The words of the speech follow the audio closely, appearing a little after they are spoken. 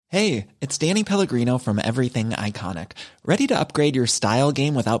Hey, it's Danny Pellegrino from Everything Iconic. Ready to upgrade your style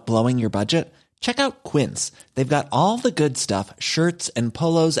game without blowing your budget? Check out Quince. They've got all the good stuff, shirts and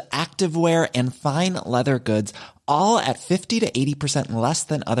polos, activewear, and fine leather goods, all at 50 to 80% less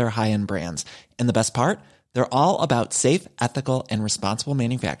than other high-end brands. And the best part? They're all about safe, ethical, and responsible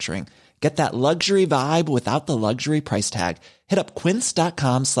manufacturing. Get that luxury vibe without the luxury price tag. Hit up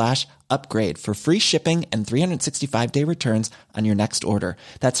quince.com/upgrade for free shipping and 365-day returns on your next order.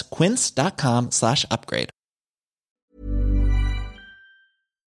 That's quince.com/upgrade.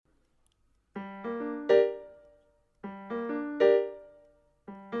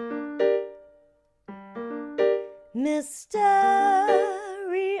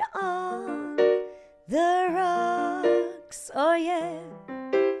 Mystery on the rocks, oh yeah.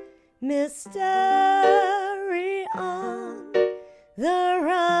 Mystery on the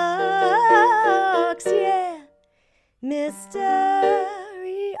rocks, yeah.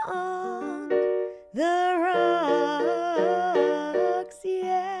 Mystery on the rocks,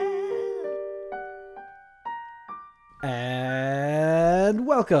 yeah. And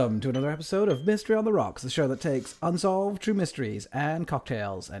welcome to another episode of Mystery on the Rocks, the show that takes unsolved true mysteries and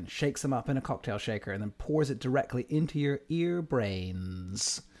cocktails and shakes them up in a cocktail shaker and then pours it directly into your ear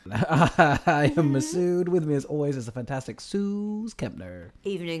brains. I am Masood. With me as always is the fantastic Suze Kempner.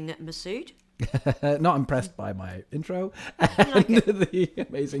 Evening, Masood. Not impressed by my intro and the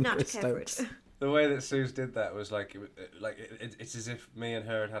amazing Chris Stokes. The way that Suze did that was it's as if me and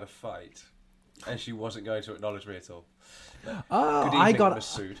her had a fight, and she wasn't going to acknowledge me at all. Oh, Good evening,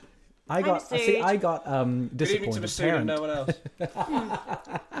 Masood. I got disappointed. Good evening to Masood and no one else.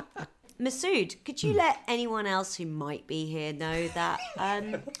 Masood, could you let anyone else who might be here know that?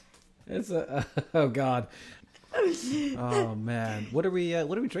 It's oh god. Oh man, what are we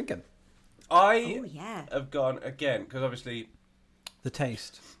drinking? I yeah. have gone again because obviously The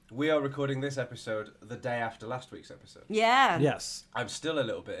taste. we are recording this episode the day after last week's episode. Yeah. Yes. I'm still a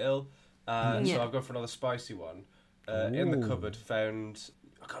little bit ill, so I've gone for another spicy one. In the cupboard,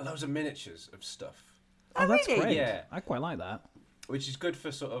 I've got loads of miniatures of stuff. Oh, that's really? great. Yeah. I quite like that. Which is good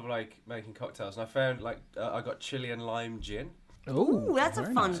for sort of like making cocktails. And I found I got chili and lime gin. Ooh, that's a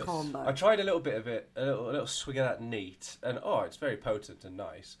very fun nice. combo. I tried a little bit of it, a little swig of that neat, and it's very potent and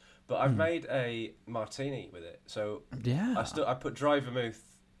nice. But I've made a martini with it, so Yeah. I put dry vermouth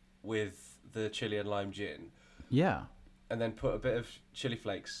with the chili and lime gin, Yeah. and then put a bit of chili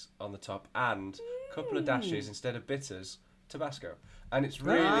flakes on the top and a couple of dashes instead of bitters, Tabasco, and it's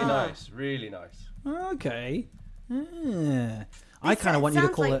really nice, really nice. Okay. I kind of want you to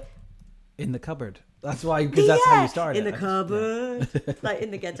sounds call like- it in the cupboard. That's why, because that's how you started in it. the cupboard, like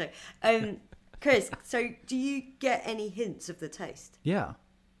in the ghetto. Chris, so do you get any hints of the taste? Yeah.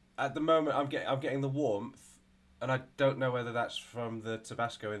 At the moment, I'm getting the warmth, and I don't know whether that's from the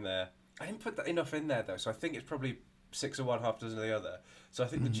Tabasco in there. I didn't put that enough in there though, so I think it's probably 6 of one, half dozen of the other. So I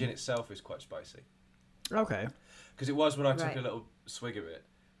think the gin itself is quite spicy. Okay. Because it was when I took Right. a little swig of it.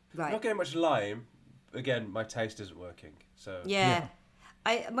 Right. Not getting much lime. Again, my taste isn't working. So Yeah.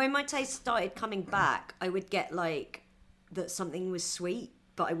 When my taste started coming back, I would get like that something was sweet,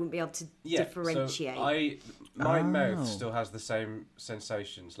 but I wouldn't be able to differentiate. So my mouth still has the same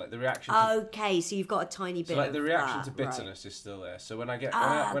sensations, like the reaction. Okay, so you've got a tiny bit. So like the of reaction that, to bitterness is still there. So when I get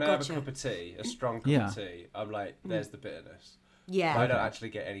Ah, when I have a gotcha. cup of tea, a strong cup Yeah. of tea, I'm like, there's the bitterness. Yeah, I don't actually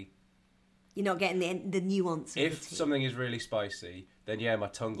get any. you're not getting the nuance. Of If the tea. something is really spicy, then my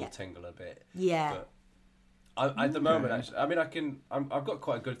tongue will tingle a bit. Yeah. But at the moment, actually, I mean, I've got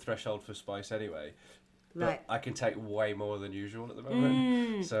quite a good threshold for spice anyway. But Right. I can take way more than usual at the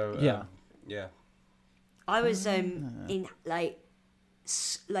moment. So Yeah. yeah. I was in like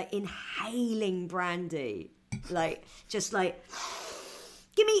inhaling brandy, like just like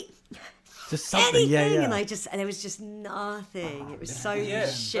give me Just something. anything, Yeah, yeah. and there was just nothing. It was so Yeah,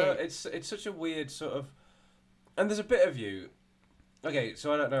 shit. so it's such a weird sort of, and there's a bit of you. Okay,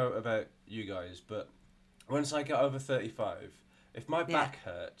 so I don't know about you guys, but once I get over 35, if my back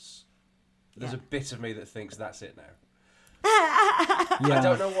hurts, there's a bit of me that thinks that's it now. Yeah. I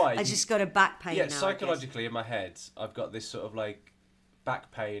don't know why. I just got a back pain. Yeah, now, psychologically in my head, I've got this sort of like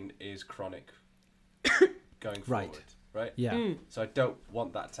back pain is chronic going forward, right? Yeah. So I don't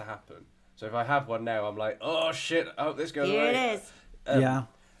want that to happen. So if I have one now, I'm like, oh shit, I hope this goes Here away. it is. Yeah.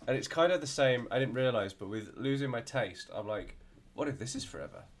 And it's kind of the same, I didn't realise, but with losing my taste, I'm like, what if this is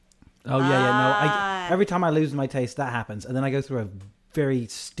forever? Oh yeah, yeah. No, every time I lose my taste, that happens, and then I go through a very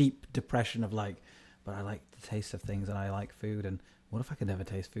steep depression of like, but I like the taste of things, and I like food, and what if I could never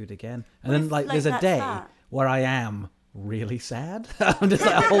taste food again? And then like there's a that's day that? where I am really sad. I'm just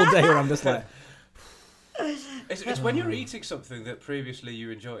like a whole day where I'm just like, It's when you're eating something that previously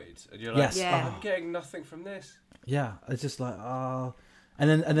you enjoyed, and you're like, Yes. Yeah. I'm getting nothing from this. Yeah, it's just like, and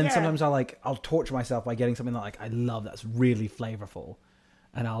then sometimes I'll torture myself by getting something that like I love that's really flavorful,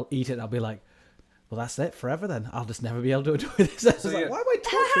 and I'll eat it and I'll be like, well, that's it forever then. I'll just never be able to enjoy this. It's like, why am I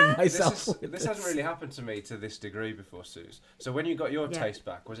torturing myself with This hasn't really happened to me to this degree before, Suze. So when you got your taste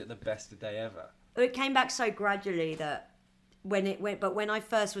back, was it the best day ever? It came back so gradually that when it went, but when I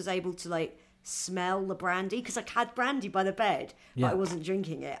first was able to like smell the brandy, because I had brandy by the bed, but I wasn't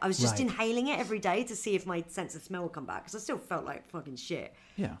drinking it. I was just inhaling it every day to see if my sense of smell would come back, because I still felt like fucking shit.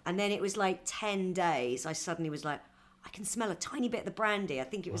 Yeah. And then it was like 10 days, I suddenly was like, I can smell a tiny bit of the brandy. I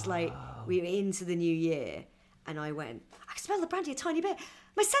think it was like we were into the new year, and I went, I can smell the brandy a tiny bit.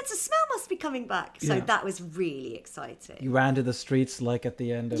 My sense of smell must be coming back. So that was really exciting. You ran to the streets like at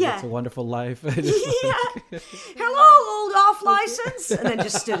the end of It's a Wonderful Life. Hello, old off license, and then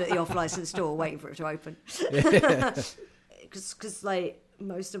just stood at the off license door waiting for it to open. Because like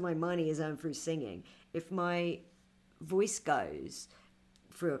most of my money is earned through singing. If my voice goes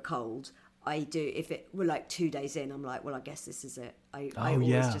through a cold, I do. If it were like 2 days in, I'm like, well, I guess this is it. I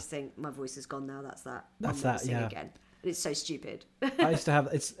always just think my voice is gone now. That's that. That's I'm never that. sing Yeah. again. It's so stupid. I used to have,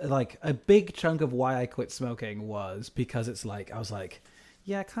 it's like a big chunk of why I quit smoking was because it's like, I was like,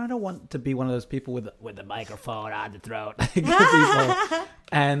 yeah, I kind of want to be one of those people with the microphone on the throat. People.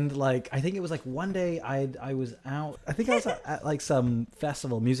 And like, I think it was like one day I was out, I think I was at like some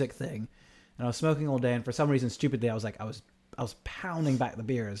festival music thing, and I was smoking all day, and for some reason, stupidly, I was like, I was pounding back the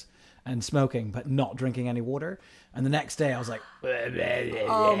beers and smoking, but not drinking any water. And the next day I was like, Oh my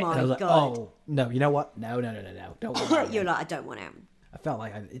and I was like, God. oh no, you know what? No, don't worry. You're like, I don't want it. I felt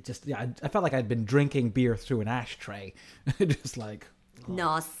like I felt like I'd been drinking beer through an ashtray. Just like,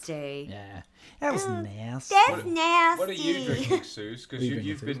 Nasty. yeah, that was nasty. That's nasty. What are you drinking, Suze? Because What are you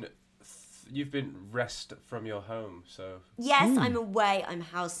you've drinking, been rest from your home, so Yes, I'm away. I'm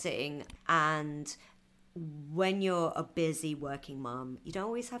house sitting, and when you're a busy working mum, you don't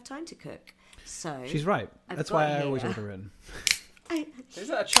always have time to cook. So She's right. I've That's got why I here- always order in. is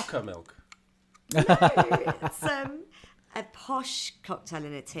that a choco milk? It's a posh cocktail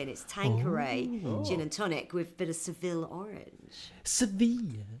in a tin. It's Tanqueray gin and tonic with a bit of Seville orange.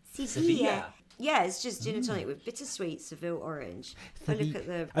 Sevilla. Sevilla. Yeah, it's just gin and tonic with bittersweet Seville orange. If I look at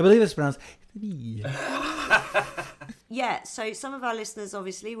the I believe it's pronounced Sevilla. Yeah, so some of our listeners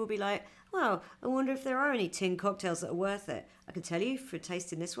obviously will be like, well, I wonder if there are any tin cocktails that are worth it. I can tell you for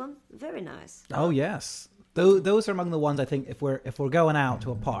tasting this one, very nice. Oh yes. Those are among the ones I think if we're going out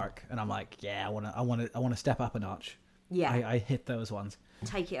to a park and I'm like, yeah, I want to step up a notch. Yeah. I hit those ones.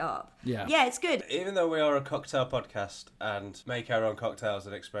 Take it up. Yeah. Yeah, it's good. Even though we are a cocktail podcast and make our own cocktails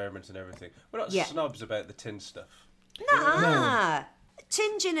and experiment and everything, we're not Yeah. snobs about the tin stuff. Nah.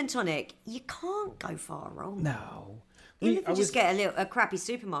 Tin gin and tonic, you can't go far wrong. No. Even if you just get a crappy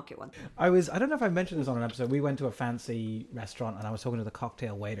supermarket one. I don't know if I mentioned this on an episode. We went to a fancy restaurant and I was talking to the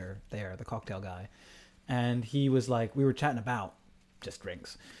cocktail waiter there, the cocktail guy. And he was like, we were chatting about just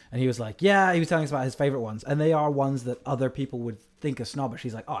drinks. And he was like, yeah, he was telling us about his favorite ones. And they are ones that other people would think are snobbish.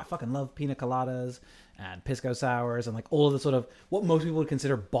 He's like, oh, I fucking love pina coladas and pisco sours and like all of the sort of what most people would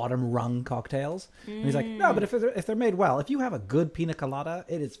consider bottom rung cocktails. And he's like, no, but if they're made well, if you have a good pina colada,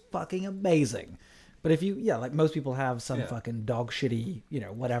 it is fucking amazing. But if you, like most people have some fucking dog shitty,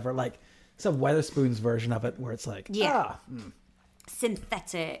 whatever, like some Weatherspoons version of it where it's like,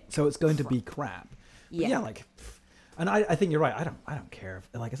 Synthetic. so it's going to be crap. But Yeah. like, and I think you're right. I don't care if,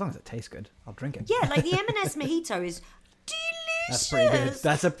 like, as long as it tastes good, I'll drink it. Yeah, like the M&S mojito is delicious. That's pretty good.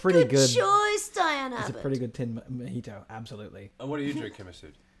 That's a pretty good choice, Diane It's a Abbott. pretty good tin mojito, absolutely. And what are you drinking,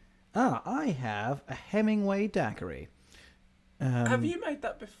 Masood? I have a Hemingway daiquiri. Have you made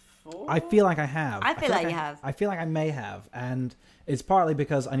that before? I feel like I have. I feel like you have. I feel like I may have, and it's partly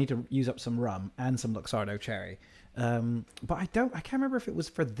because I need to use up some rum and some Luxardo cherry. But I can't remember if it was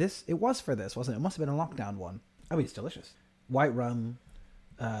for this. It was for this, wasn't it? It must have been a lockdown one. I mean, it's delicious. White rum,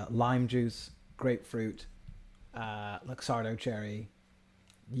 lime juice, grapefruit, Luxardo cherry.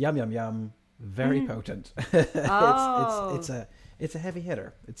 Yum, yum, yum. Very potent. Oh. It's a heavy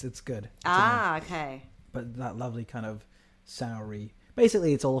hitter. It's good. It's Okay. but that lovely kind of soury.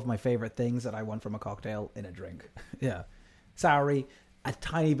 Basically, it's all of my favorite things that I want from a cocktail in a drink. Yeah, soury, a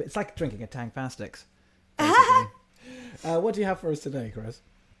tiny bit. It's like drinking a Tang Fastix. Basically. What do you have for us today, Chris?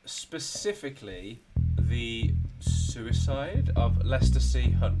 Specifically, the suicide of Lester C.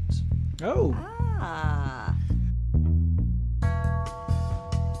 Hunt. Oh, Ah.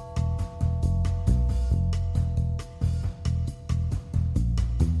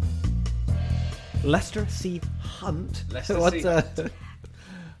 Lester C. Hunt. Lester What's C. Hunt.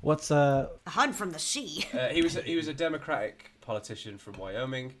 What's A Hunt from the sea. He was a Democratic politician from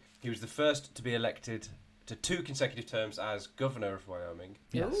Wyoming. He was the first to be elected to 2 consecutive terms as governor of Wyoming.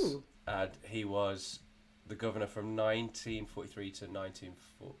 Yes. Ooh. And he was the governor from 1943 to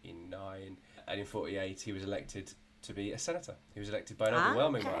 1949. And in 48, he was elected to be a senator. He was elected by an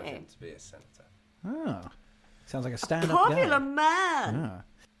overwhelming margin to be a senator. Oh. Sounds like a stand-up Popular guy. man. Yeah.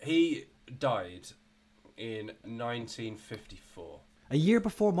 He died in 1954. A year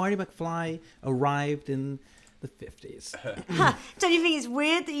before Marty McFly arrived in the 50s. Don't you think it's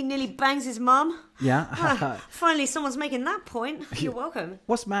weird that he nearly bangs his mum? Yeah. Finally, someone's making that point. You're welcome.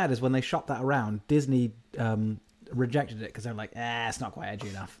 What's mad is when they shopped that around, Disney rejected it because they're like, it's not quite edgy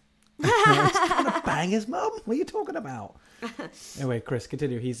enough. He's gonna bang his mum? What are you talking about? Anyway, Chris,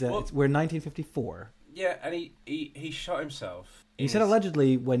 continue. We're 1954. Yeah, and he shot himself. You said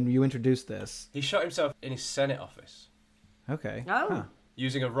allegedly when you introduced this. He shot himself in his Senate office. Okay. Oh. Huh.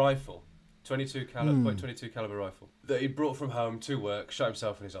 Using a rifle, .22 caliber rifle that he brought from home to work. Shot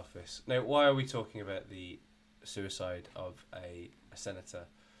himself in his office. Now, why are we talking about the suicide of a senator?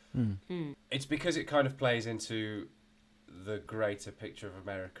 It's because it kind of plays into the greater picture of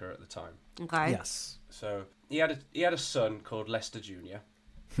America at the time. Okay. Yes. So he had a son called Lester Jr.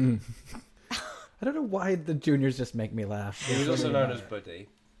 I don't know why the juniors just make me laugh. He was also known as Buddy.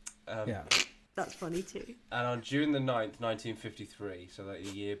 Yeah. That's funny too. And on June the 9th, 1953, so that a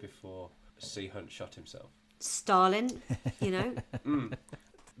year before C. Hunt shot himself, Stalin, you know.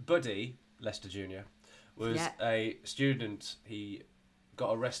 Buddy, Lester Jr., was a student. He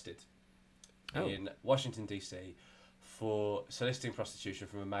got arrested in Washington, D.C. for soliciting prostitution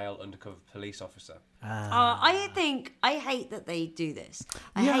from a male undercover police officer. I hate that they do this.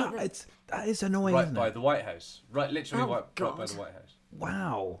 I hate that... it's annoying. Right isn't by it? the White House. Right, literally right by God. the White House.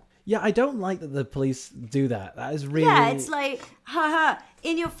 Wow. Yeah, I don't like that the police do that. That is really. Yeah, it's like, haha,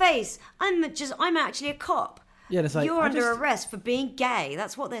 in your face. I'm actually a cop. Yeah, it's like You're under arrest for being gay.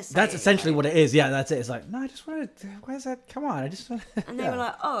 That's what they're saying. That's essentially what it is. Yeah, that's it. It's like, no, I just want to. Why is that? Come on, I just want. And they were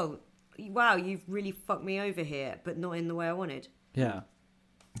like, oh, wow, you've really fucked me over here, but not in the way I wanted. Yeah.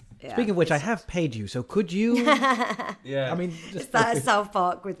 Yeah. Speaking of which, I have paid you, so could you? Yeah. I mean, Is that a South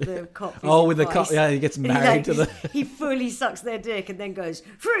Park with the cop? Oh, with the cop. Yeah, he gets married to the. He fully sucks their dick and then goes,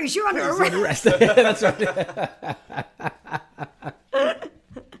 Freeze, you're under arrest. That's right.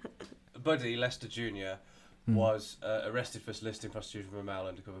 Buddy, Lester Jr., was arrested for soliciting prostitution from a male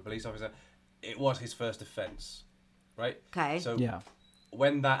undercover police officer. It was his first offence, right? Okay. So Yeah.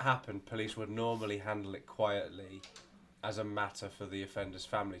 when that happened, police would normally handle it quietly as a matter for the offender's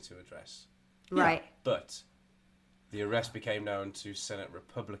family to address. Right. But the arrest became known to Senate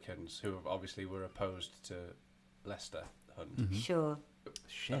Republicans, who obviously were opposed to Lester Hunt. Sure.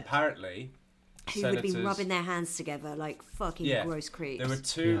 Shit. Apparently, Who would be rubbing their hands together like fucking gross creeps. there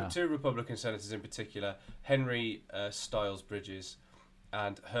were two Republican senators in particular, Henry Stiles Bridges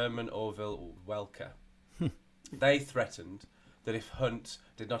and Herman Orville Welker. They threatened that if Hunt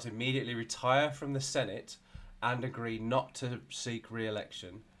did not immediately retire from the Senate and agree not to seek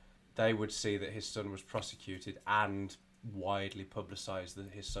re-election, they would see that his son was prosecuted and widely publicised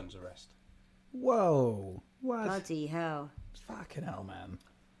his son's arrest. Whoa. What? Bloody hell. Fucking hell, man.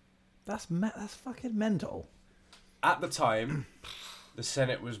 That's fucking mental. At the time, the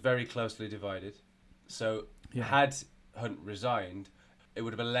Senate was very closely divided. So had Hunt resigned, it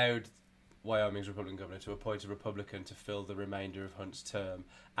would have allowed Wyoming's Republican governor to appoint a Republican to fill the remainder of Hunt's term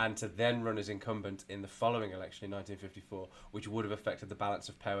and to then run as incumbent in the following election in 1954, which would have affected the balance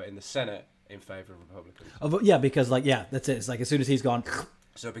of power in the Senate in favour of Republicans. Oh, yeah, because that's it. It's like as soon as he's gone.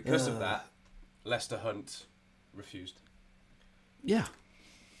 So because of that, Lester Hunt refused. Yeah.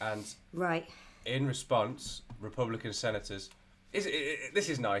 And Right. in response, Republican senators... this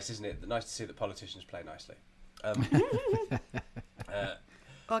is nice, isn't it? Nice to see that politicians play nicely.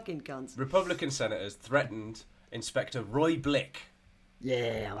 Fucking cunts. Republican senators threatened Inspector Roy Blick.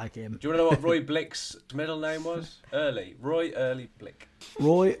 Yeah, I like him. Do you want to know what Roy Blick's middle name was? Roy Early Blick.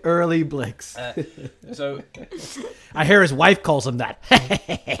 Roy Early Blicks. So... I hear his wife calls him that.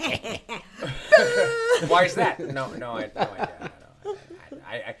 Why is that? No idea.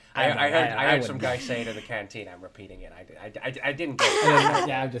 I heard some guy say it in the canteen. I'm repeating it. I didn't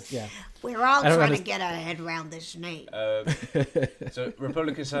get it. We're all trying to get our head around this name. So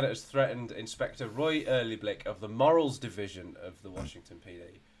Republican senators threatened Inspector Roy Early Blick of the Morals Division of the Washington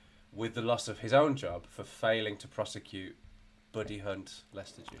PD with the loss of his own job for failing to prosecute Buddy Hunt,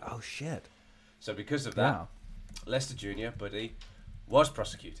 Lester Jr. Oh, shit. So because of that, Lester Jr., Buddy, was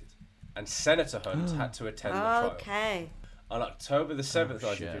prosecuted. And Senator Hunt had to attend the trial. Okay. On October the 7th,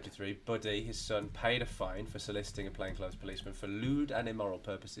 1953, Buddy, his son, paid a fine for soliciting a plainclothes policeman for lewd and immoral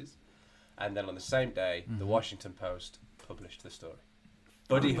purposes. And then on the same day, the Washington Post published the story.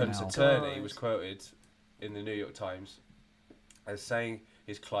 Buddy Hunt's attorney was quoted in the New York Times as saying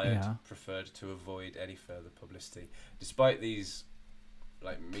his client preferred to avoid any further publicity. Despite these,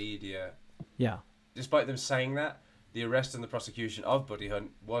 media... Yeah. Despite them saying that, the arrest and the prosecution of Buddy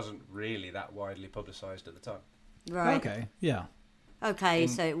Hunt wasn't really that widely publicised at the time. Right. Okay. Yeah. Okay,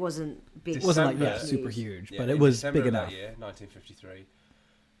 so it wasn't big. It wasn't super huge, but it was December big enough. That year, 1953,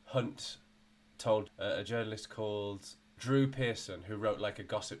 Hunt told a journalist called Drew Pearson, who wrote a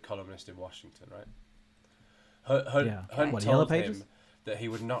gossip columnist in Washington, right? Hunt told him that he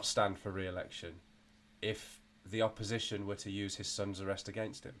would not stand for re-election if the opposition were to use his son's arrest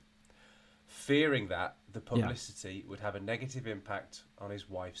against him, fearing that the publicity would have a negative impact on his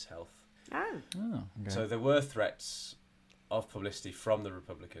wife's health. Okay. So there were threats of publicity from the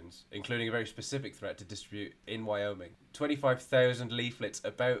Republicans, including a very specific threat to distribute in Wyoming 25,000 leaflets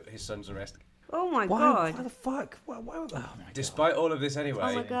about his son's arrest. Oh my God. Why the fuck? Why, oh my Despite all of this anyway,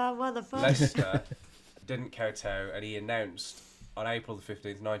 Oh my God, what the fuck? Lester didn't kowtow, and he announced on April the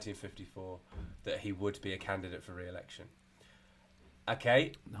 15th, 1954, that he would be a candidate for re-election.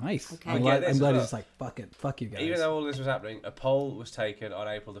 Okay. Nice. Okay. I'm glad he's like, fuck it. Fuck you guys. Even though all this was happening, a poll was taken on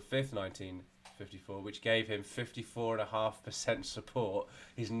April the 5th, 1954, which gave him 54.5% support.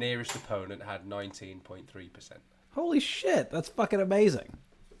 His nearest opponent had 19.3%. Holy shit, that's fucking amazing.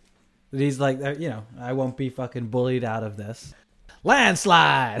 That he's like, I won't be fucking bullied out of this.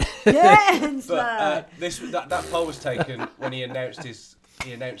 Landslide! Landslide! But that poll was taken when he announced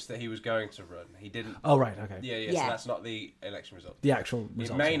that he was going to run. He didn't. Oh, right, okay. Yeah. So that's not the election result. The actual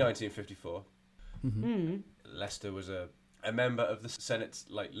result. In May 1954, Lester was a member of the Senate's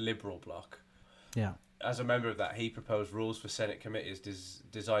liberal bloc. Yeah. As a member of that, he proposed rules for Senate committees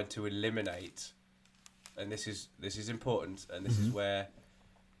designed to eliminate, and this is important, and this is where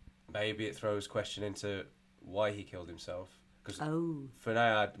maybe it throws question into why he killed himself. Because for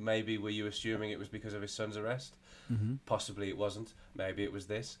Nayad, maybe were you assuming it was because of his son's arrest? Possibly it wasn't. Maybe it was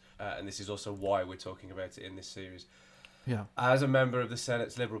this. And this is also why we're talking about it in this series. Yeah. As a member of the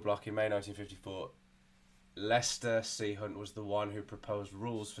Senate's Liberal bloc in May 1954, Lester C. Hunt was the one who proposed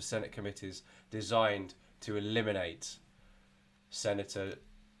rules for Senate committees designed to eliminate Senator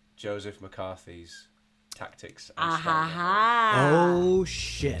Joseph McCarthy's tactics and strategy. Oh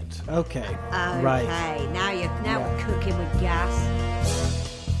shit. Okay. Right. Okay. Now we're cooking with gas.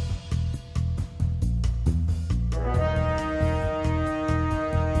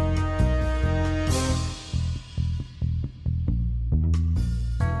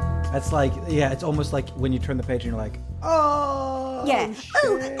 That's it's almost like when you turn the page and you're like, oh Yeah. shit.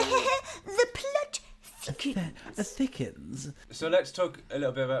 Oh, the plot thickens. So let's talk a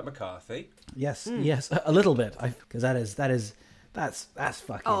little bit about McCarthy. Yes, a little bit, because that's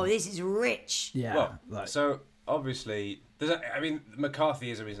fucking. Oh, this is rich. Yeah. Well, so obviously,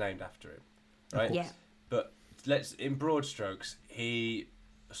 McCarthyism is named after him, right? Yeah. But in broad strokes, he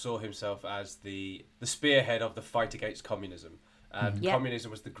saw himself as the spearhead of the fight against communism.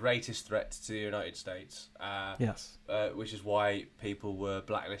 Communism was the greatest threat to the United States. Yes. Which is why people were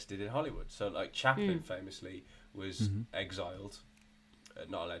blacklisted in Hollywood. So, Chaplin famously was exiled,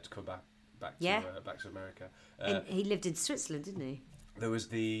 not allowed to come back to America. And he lived in Switzerland, didn't he? There was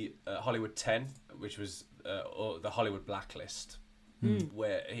the Hollywood 10, which was or the Hollywood blacklist,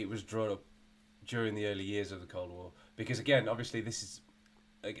 where he was drawn up during the early years of the Cold War. Because again, obviously,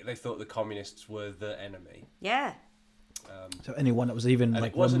 they thought the communists were the enemy. Yeah. So anyone that was even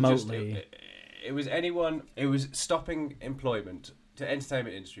remotely... It was anyone. It was stopping employment to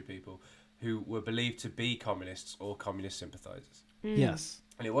entertainment industry people who were believed to be communists or communist sympathisers. Yes.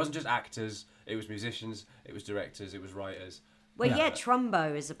 And it wasn't just actors. It was musicians. It was directors. It was writers. Well,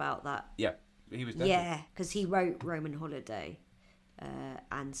 Trumbo is about that. Yeah, he was. Definitely. Yeah, because he wrote Roman Holiday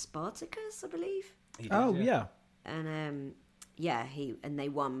and Spartacus, I believe. He did, yeah. And they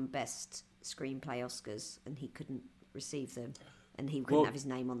won Best Screenplay Oscars, and he couldn't receive them, and he couldn't have his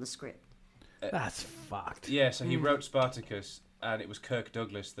name on the script. That's fucked. Yeah, so he wrote Spartacus, and it was Kirk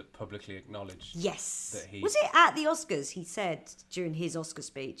Douglas that publicly acknowledged. Yes. That he... Was it at the Oscars? He said during his Oscar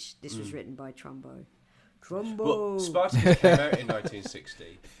speech, this was written by Trumbo. Well, Spartacus came out in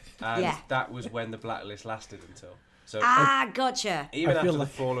 1960, and that was when the blacklist lasted until. So gotcha. Even after the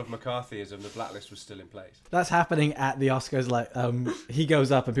fall of McCarthyism, the blacklist was still in place. That's happening at the Oscars. He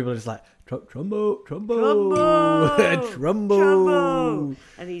goes up and people are just like, Trumbo.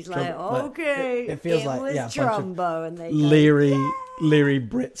 And he's like, okay. It feels it was a bunch Trumbo, of and they leery leery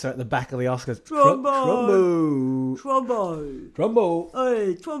Brits are at the back of the Oscars. Trombone. Trumbo. Trombone. Trumbo.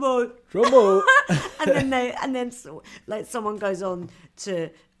 Hey, trombone. Trumbo. and then like someone goes on to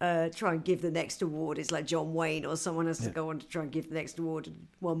try and give the next award. It's like John Wayne or someone has to go on to try and give the next award. And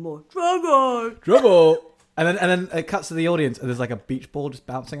one more. Trombone. Trumbo. And then it cuts to the audience and there's like a beach ball just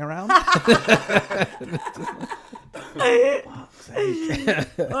bouncing around. Hey.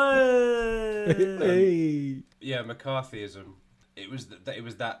 Yeah, McCarthyism. It was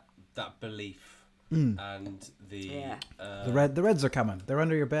that belief and the The Reds are coming. They're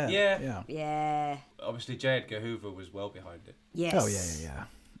under your bed. Yeah. Yeah. Obviously, J. Edgar Hoover was well behind it. Yes. Oh yeah.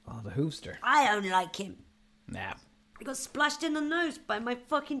 Oh, the Hoovster. I don't like him. Nah. I got splashed in the nose by my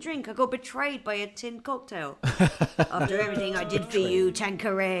fucking drink. I got betrayed by a tin cocktail. After everything I did for you,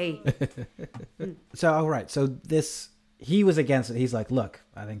 Tanqueray. So, all right. So he was against it. He's like, look,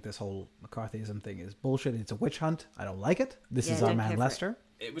 I think this whole McCarthyism thing is bullshit. It's a witch hunt. I don't like it. This is our don't man care for Lester.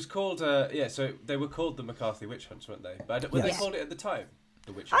 It was called, so they were called the McCarthy witch hunts, weren't they? But were they Yes. called it at the time?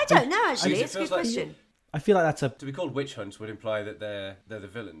 The witch I hunts? don't know, actually. It It's a feels good like- question. I feel like that's a To be called witch hunts would imply that they're the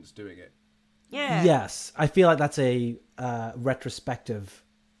villains doing it. Yeah. yes. I feel like that's a retrospective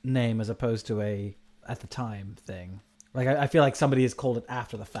name as opposed to a at the time thing. Like I feel like somebody has called it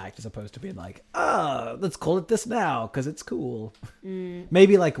after the fact as opposed to being like, let's call it this now because it's cool.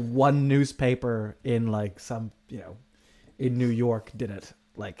 Maybe like one newspaper in like some in New York did it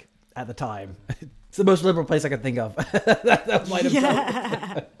like at the time. It's the most liberal place I could think of. that might have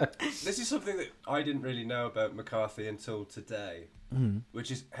done it. This is something that I didn't really know about McCarthy until today, which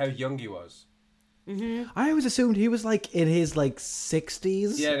is how young he was. I always assumed he was like in his like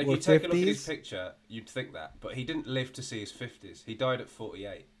 60s Yeah, and if or you take a look at 50s. his picture, you'd think that. But he didn't live to see his 50s. He died at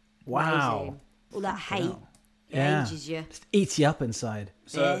 48. Wow. Amazing. All that hate. Yeah. Ages you. Just eats you up inside.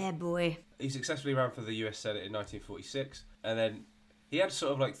 So Yeah, boy. he successfully ran for the US Senate in 1946. And then he had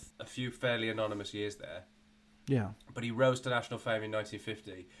sort of like a few fairly anonymous years there. Yeah. But he rose to national fame in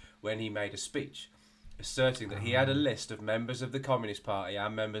 1950 when he made a speech asserting that he had a list of members of the Communist Party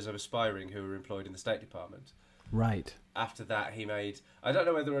and members of Aspiring who were employed in the State Department. Right. After that, he made... I don't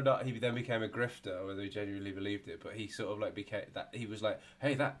know whether or not he then became a grifter or whether he genuinely believed it, but he sort of like became... that. He was like,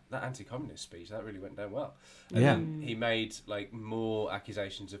 hey, that anti-communist speech, that really went down well. And Yeah. then he made like more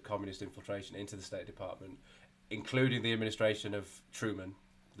accusations of communist infiltration into the State Department, including the administration of Truman,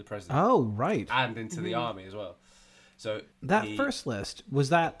 the president, Oh, right. and into the army as well. So That he- first list was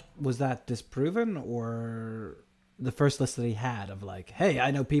that disproven, or the first list that he had of like, hey,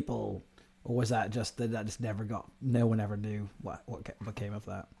 I know people, or was that just never got? No one ever knew what came of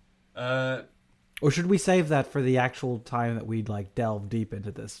that. Or should we save that for the actual time that we'd like delve deep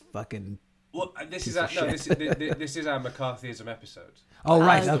into this fucking? Well, this is Piece our, of no, this is our McCarthyism episode. Oh,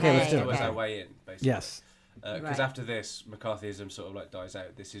 right. Okay. Okay, let's do That it. was Okay. our way in, basically. Yes. Because Right. after this, McCarthyism sort of like dies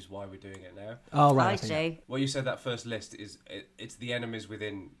out. This is why we're doing it now. Oh, right. I okay. see. Well, you said that first list is it's the enemies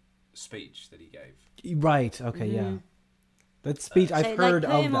within speech that he gave. Right. Okay. Yeah. That speech I've So, heard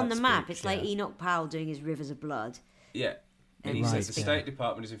like, put of him that on the map. speech, It's like yeah. Enoch Powell doing his Rivers of Blood. Yeah. And he Right, says the yeah. State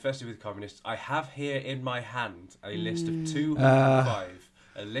Department is infested with communists. I have here in my hand a list of 205.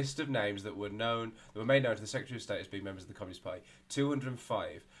 A list of names that were made known to the Secretary of State as being members of the Communist Party.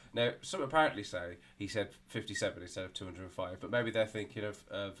 205. Now, some apparently say he said 57 instead of 205, but maybe they're thinking of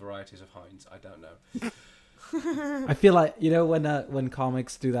varieties of Heinz. I don't know. I feel like when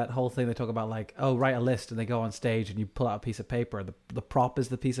comics do that whole thing, they talk about like, oh, write a list, and they go on stage and you pull out a piece of paper. The prop is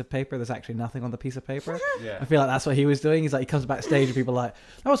the piece of paper. There's actually nothing on the piece of paper. Yeah. I feel like that's what he was doing. He's like, he comes backstage and people are like,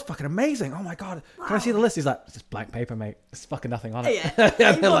 that was fucking amazing. Oh my god, can I see the list? He's like, it's just blank paper, mate. There's fucking nothing on it. Yeah. And He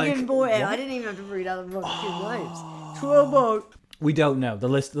they're fucking like, bought it. I didn't even have to read out the fucking names. Trouble. we don't know the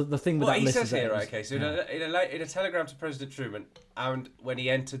list. The thing with Well, that he list says is that here, it was- okay, so in a telegram to President Truman, and when he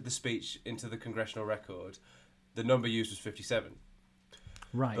entered the speech into the congressional record, the number used was 57.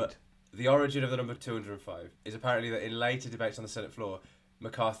 right. But the origin of the number 205 is apparently that in later debates on the Senate floor,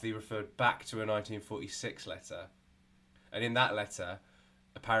 McCarthy referred back to a 1946 letter. And in that letter,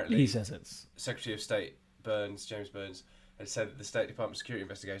 apparently, he says it's Secretary of State James Burns, had said that the State Department security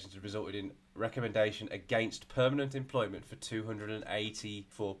investigations had resulted in recommendation against permanent employment for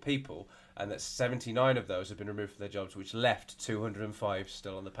 284 people, and that 79 of those had been removed from their jobs, which left 205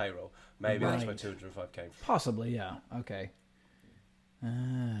 still on the payroll. Maybe that's where Right. 205 came from. possibly, yeah. Okay.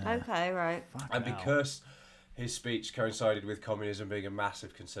 Okay, right. And hell. because his speech coincided with communism being a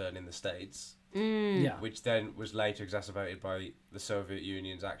massive concern in the States, Yeah. which then was later exacerbated by the Soviet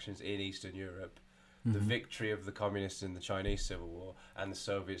Union's actions in Eastern Europe, the victory of the communists in the Chinese Civil War, and the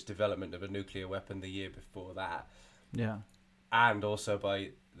Soviets' development of a nuclear weapon the year before that, Yeah. and also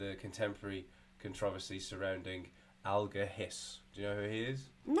by the contemporary controversy surrounding Alger Hiss. Do you know who he is?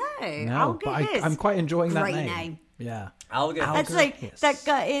 No, No, but I'm quite enjoying that Great name. name. Yeah. Alger Hiss. That's like Hiss. that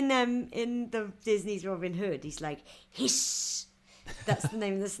guy in the Disney's Robin Hood. He's like, hiss. That's the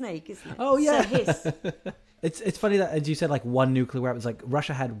name of the snake, isn't it? Oh, yeah. So hiss. It's funny that, as you said, like one nuclear weapon. It's like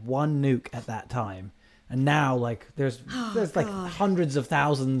Russia had one nuke at that time. And now, like, there's like hundreds of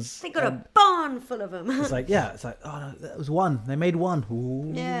thousands. They got a barn full of them. It's like, oh no, that was one. They made one.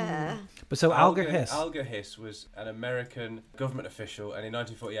 Ooh. Yeah. But so Alger Hiss. Alger Hiss was an American government official, and in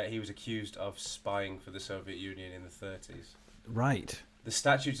 1948 he was accused of spying for the Soviet Union in the 30s. Right. The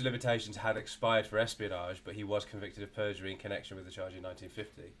statute of limitations had expired for espionage, but he was convicted of perjury in connection with the charge in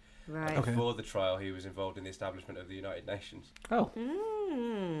 1950. Right. And before the trial, he was involved in the establishment of the United Nations. Oh.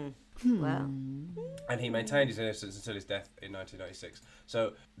 Well. And he maintained his innocence until his death in 1996.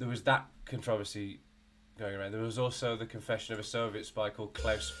 So there was that controversy going around. There was also the confession of a Soviet spy called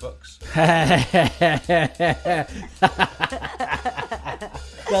Klaus Fuchs.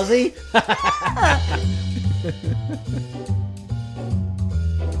 Does he?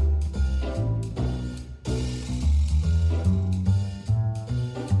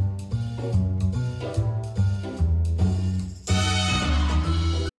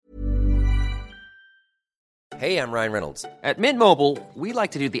 Hey, I'm Ryan Reynolds. At Mint Mobile, we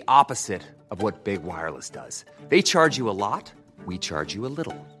like to do the opposite of what Big Wireless does. They charge you a lot, we charge you a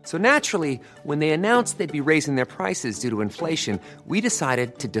little. So naturally, when they announced they'd be raising their prices due to inflation, we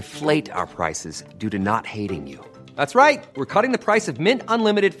decided to deflate our prices due to not hating you. That's right. We're cutting the price of Mint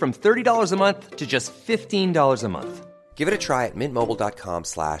Unlimited from $30 a month to just $15 a month. Give it a try at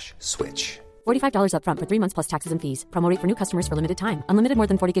mintmobile.com/switch. $45 up front for 3 months plus taxes and fees. Promo rate for new customers for limited time. Unlimited more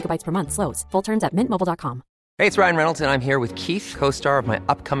than 40 gigabytes per month slows. Full terms at mintmobile.com. Hey, it's Ryan Reynolds, and I'm here with Keith, co-star of my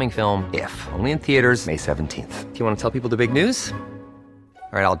upcoming film, If, only in theaters May 17th. Do you want to tell people the big news?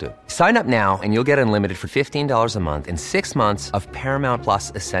 All right, I'll do it. Sign up now and you'll get unlimited for $15 a month and 6 months of Paramount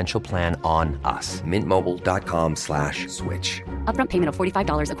Plus Essential Plan on us. mintmobile.com/switch. Upfront payment of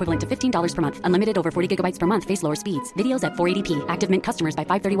 $45 equivalent to $15 per month. Unlimited over 40 gigabytes per month. Face lower speeds. Videos at 480p. Active Mint customers by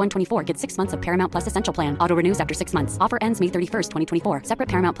 531.24 get 6 months of Paramount Plus Essential Plan. Auto renews after 6 months. Offer ends May 31st, 2024. Separate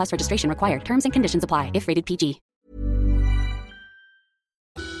Paramount Plus registration required. Terms and conditions apply if rated PG.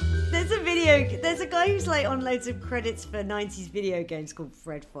 There's a guy who's like on loads of credits for 90s video games called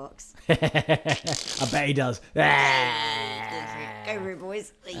Fred Fox. I bet he does. Go for it,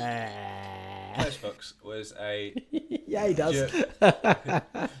 boys. Klaus Fuchs was a... Yeah, he does.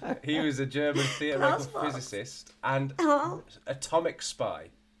 He was a German theoretical physicist and atomic spy.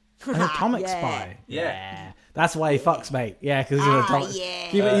 An atomic Yeah. spy. Yeah. That's why he fucks, mate. Yeah, because he's an atomic.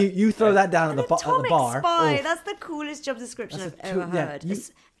 yeah. You throw that down at the Atomic bar. spy. Oh, That's the coolest job description That's I've a ever tool- yeah, heard. you-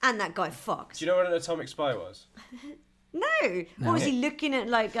 And that guy Fox. Do you know what an atomic spy was? No. What was he looking at,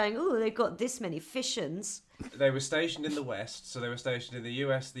 like going, oh, they've got this many fissions? They were stationed in the West, so they were stationed in the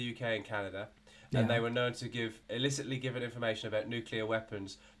US, the UK, and Canada, and they were known to illicitly given information about nuclear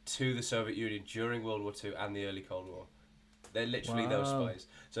weapons to the Soviet Union during World War II and the early Cold War. They're literally those spies.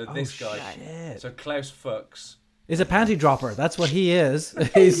 So this guy, shit. so Klaus Fuchs, is a panty dropper. That's what he is.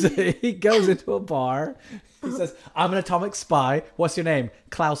 He goes into a bar. He says, "I'm an atomic spy. What's your name?"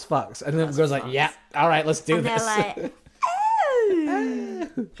 Klaus Fuchs. And then the girl's like, "Yeah, all right, let's do And this." they're like, oh.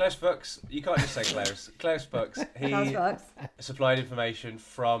 Klaus Fuchs, you can't just say Klaus. Klaus Fuchs, he Klaus Fox. supplied information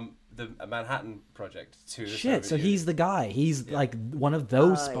from the Manhattan Project to the Shit. Soviet So Union. he's the guy. He's like one of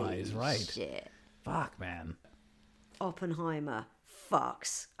those spies, right? Shit. Fuck, man. Oppenheimer.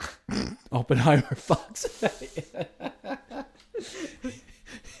 Fox. Oppenheimer Fox.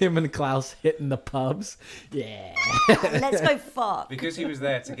 Him and Klaus hitting the pubs. Yeah. Let's go Fox. Because he was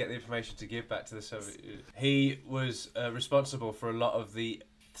there to get the information to give back to the Soviet Union. He was responsible for a lot of the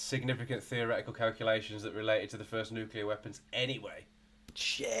significant theoretical calculations that related to the first nuclear weapons anyway.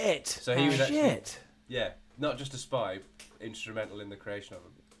 Shit. So he was actually, Shit. yeah, not just a spy, instrumental in the creation of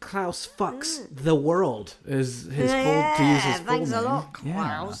them. Klaus fucks the world is his full, to use his full thanks name. a lot,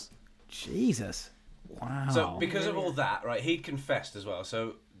 Klaus. Jesus. Wow. So because of all that, right, he'd confessed as well.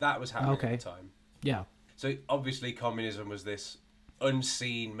 So that was happening Okay. at the time. Yeah. So obviously communism was this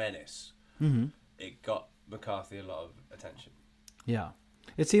unseen menace. Mm-hmm. It got McCarthy a lot of attention. Yeah.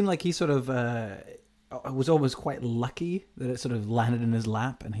 It seemed like he sort of was always quite lucky that it sort of landed in his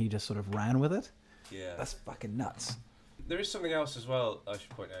lap and he just sort of ran with it. Yeah. That's fucking nuts. There is something else as well I should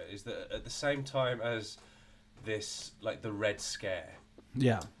point out, is that at the same time as this, like the Red Scare,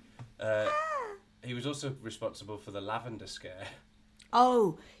 Yeah. he was also responsible for the Lavender Scare.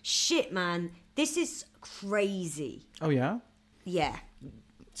 Oh, shit, man. This is crazy. Oh, yeah? Yeah.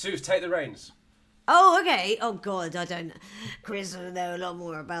 Suze, take the reins. Oh, okay. Oh, God, I don't know. Chris will know a lot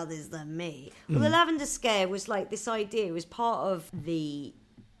more about this than me. Well, the Lavender Scare was like this idea. It was part of the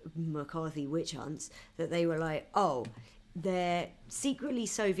McCarthy witch hunts that they were like, oh, they're secretly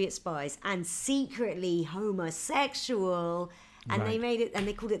Soviet spies and secretly homosexual. And they made it, and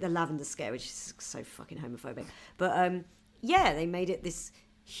they called it the Lavender Scare, which is so fucking homophobic. But yeah, they made it this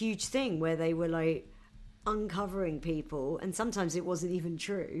huge thing where they were like uncovering people, and sometimes it wasn't even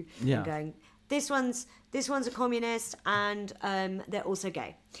true. Yeah. And going, this one's a communist, and they're also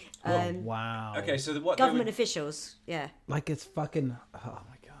gay. Wow. Okay, so what Government officials, yeah. Like it's fucking. Oh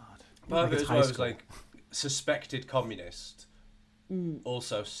my god. part of Like it it's as high well was school. like suspected communist,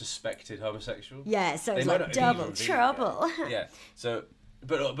 also suspected homosexual. Yeah, so it's They might like not double even be trouble. gay. Yeah. So,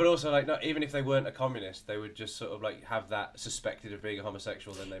 but also like not even if they weren't a communist, they would just sort of like have that suspected of being a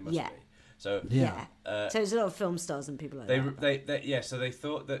homosexual, then they must Yeah. be. So Yeah. So there's a lot of film stars and people like that. they so they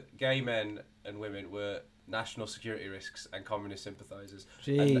thought that gay men and women were national security risks and communist sympathisers.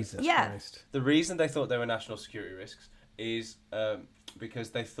 Jesus Yeah. Christ. The reason they thought they were national security risks is because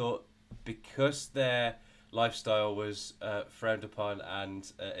they thought because their lifestyle was frowned upon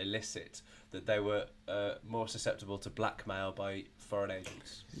and illicit, that they were more susceptible to blackmail by foreign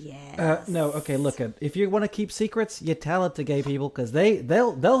agents. Yeah. No, okay, look, if you want to keep secrets, you tell it to gay people, because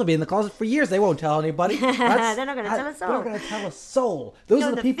they'll be in the closet for years. They won't tell anybody. They're not going to tell a soul. They're not going to tell a soul. Those No, are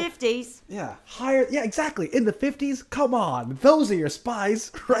in the the people. 50s. Yeah, higher. Yeah, exactly. In the 50s, come on, those are your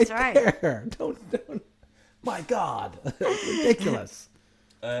spies right, right. there. Don't. My God, ridiculous.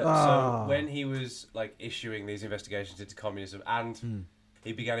 So when he was like issuing these investigations into communism, and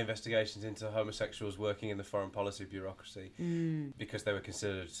he began investigations into homosexuals working in the foreign policy bureaucracy because they were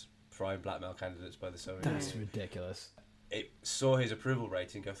considered prime blackmail candidates by the Soviet Union. That's ridiculous. It saw his approval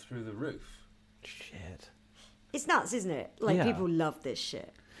rating go through the roof. Shit. It's nuts, isn't it? Like, Yeah. people love this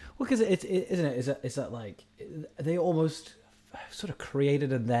shit. Well, because isn't it? Is that like they almost sort of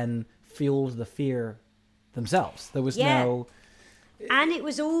created and then fueled the fear themselves? There was Yeah. no. And it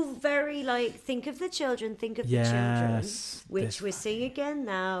was all very like, think of the children, think of the children, Yes, which this we're seeing again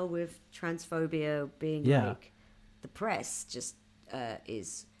now with transphobia being Yeah. like, the press just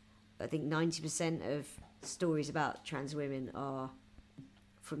is, I think 90% of stories about trans women are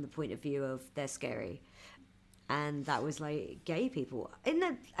from the point of view of they're scary. And that was like gay people in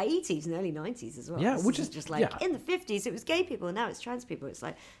the 80s and early 90s as well. Yeah, This which isn't is- just like yeah. in the 50s it was gay people, and now it's trans people. It's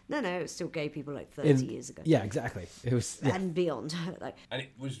like, no, it was still gay people like 30 years ago. Yeah, exactly. It was. Yeah. And beyond. Like, And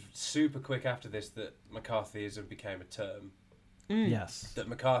it was super quick after this that McCarthyism became a term Yes. that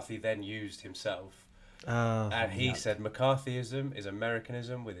McCarthy then used himself. Uh, And he said McCarthyism is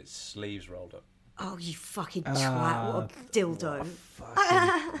Americanism with its sleeves rolled up. oh, you fucking twat. What a dildo.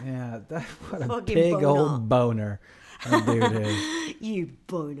 yeah, what a Fucking big boner. old boner. That dude is. You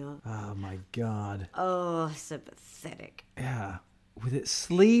boner. Oh my God. Oh, so pathetic. Yeah. With its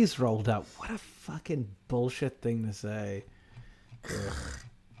sleeves rolled up. What a fucking bullshit thing to say.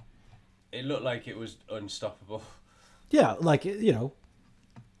 It looked like it was unstoppable. Yeah, like, you know,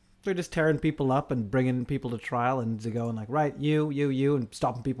 they're just tearing people up and bringing people to trial and going like, right, you, and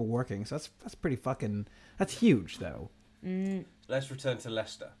stopping people working. So that's pretty fucking, that's huge though. Let's return to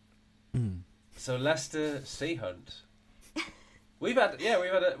Leicester. So Leicester sea hunt. We've had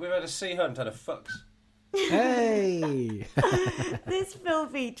a sea hunt and a fucks. Hey! This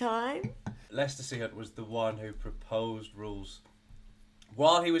filthy time. Leicester Sea Hunt was the one who proposed rules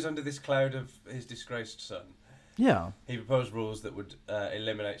while he was under this cloud of his disgraced son. Yeah, He proposed rules that would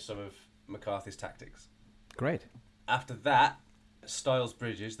eliminate some of McCarthy's tactics. great. After that, Styles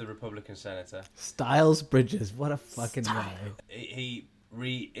Bridges, the Republican senator, Styles Bridges, what a fucking guy. he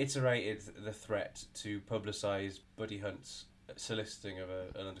reiterated the threat to publicise Buddy Hunt's soliciting of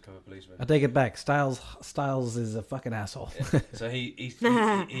an undercover policeman. I take it back. Styles is a fucking asshole. So he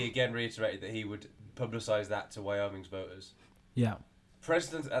again reiterated that he would publicise that to Wyoming's voters. Yeah.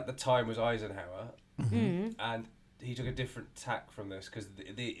 President at the time was Eisenhower, and he took a different tack from this because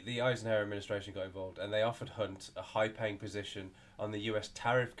the Eisenhower administration got involved, and they offered Hunt a high-paying position on the U.S.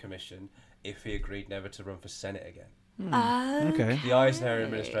 Tariff Commission if he agreed never to run for Senate again. Okay. The Eisenhower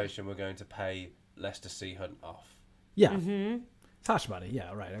administration were going to pay Leicester Sea Hunt off. Yeah. Hush money.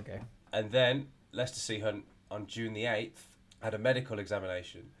 Yeah, right, okay. And then Leicester Sea Hunt, on June the 8th, had a medical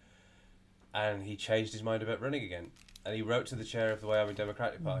examination, and he changed his mind about running again. And he wrote to the chair of the Wyoming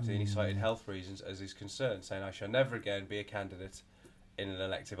Democratic Party, and he cited health reasons as his concern, saying, "I shall never again be a candidate in an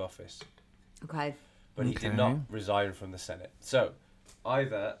elective office." Okay. But he did not resign from the Senate. So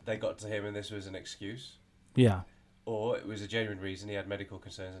either they got to him and this was an excuse, Yeah. or it was a genuine reason. He had medical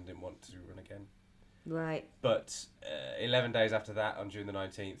concerns and didn't want to run again. Right. But 11 days after that, on June the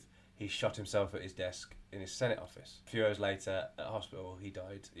 19th, he shot himself at his desk in his Senate office. A few hours later, at hospital, he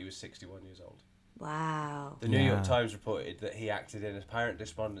died. He was 61 years old. Wow. The New York Times reported that he acted in apparent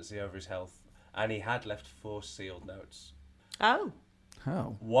despondency over his health, and he had left 4 sealed notes. Oh.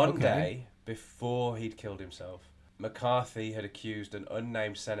 One day before he'd killed himself, McCarthy had accused an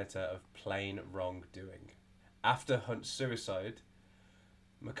unnamed senator of plain wrongdoing. After Hunt's suicide,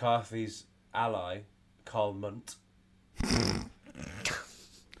 McCarthy's ally, Carl Munt...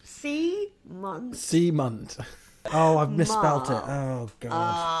 Seamunt. Oh, I've misspelt it. Oh,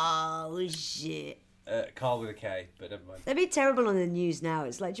 God. Oh, shit. Carl with a K, but never mind. They'd be terrible on the news now.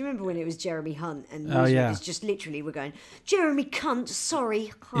 It's like, do you remember when it was Jeremy Hunt and yeah. just literally were going, Jeremy Cunt,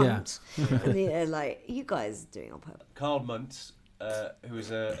 sorry, Hunt. Yeah. And they're like, you guys are doing it on purpose. Carl Munt, who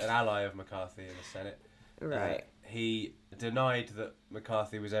was an ally of McCarthy in the Senate, right? He denied that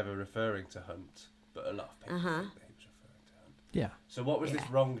McCarthy was ever referring to Hunt, but a lot of people think that he was referring to Hunt. Yeah. So what was this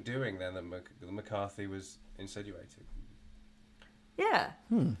wrongdoing then that McCarthy was insinuating? Yeah.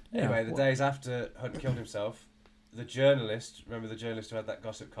 Anyway, the days after Hunt killed himself, the journalist, remember the journalist who had that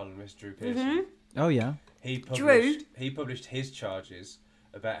gossip columnist, Drew Pearson? Oh, yeah. He published his charges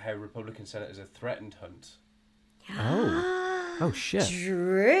about how Republican senators had threatened Hunt. Oh, shit.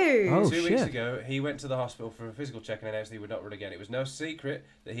 Drew. Oh, 2 weeks ago, he went to the hospital for a physical check and announced that he would not run again. It was no secret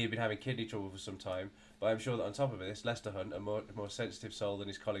that he had been having kidney trouble for some time, but I'm sure that on top of this, Lester Hunt, a more sensitive soul than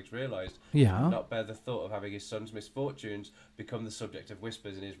his colleagues realised, could not bear the thought of having his son's misfortunes become the subject of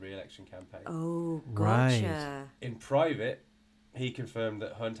whispers in his re-election campaign. Oh, gotcha. Right. In private, he confirmed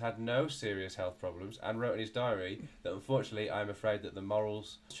that Hunt had no serious health problems and wrote in his diary that unfortunately, I'm afraid that the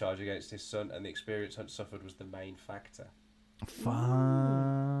morals charge against his son and the experience Hunt suffered was the main factor.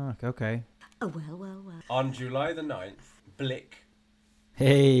 Fuck. Okay. Oh, well. On July the 9th, Blick,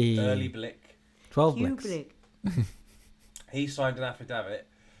 early Blick, 12 Blicks. Blick. He signed an affidavit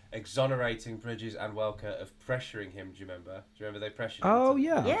exonerating Bridges and Welker of pressuring him. Do you remember they pressured him? Oh,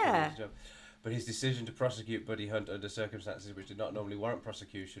 yeah. Yeah. But his decision to prosecute Buddy Hunt under circumstances which did not normally warrant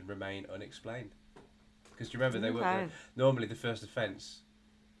prosecution remain unexplained. Because do you remember they were normally the first offence.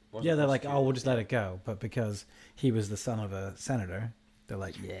 Yeah, they're like, oh, we'll just let it go. But because he was the son of a senator, they're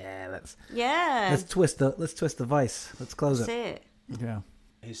like, let's twist the vice. Let's close That's it. Yeah.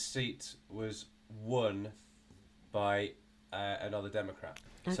 His seat was won by another Democrat.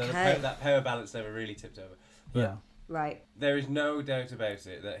 Okay. So that power balance never really tipped over. But right. There is no doubt about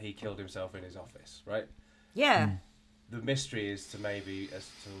it that he killed himself in his office, right? Yeah. The mystery is to maybe as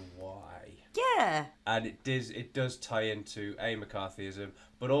to why. Yeah. And it does tie into McCarthyism,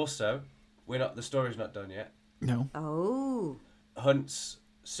 but also the story's not done yet. No. Oh. Hunt's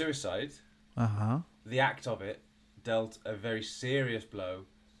suicide. The act of it dealt a very serious blow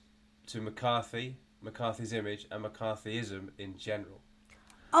to McCarthy, McCarthy's image, and McCarthyism in general.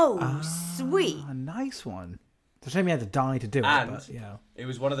 Oh, sweet. A nice one. It's a shame he had to die to do it, but it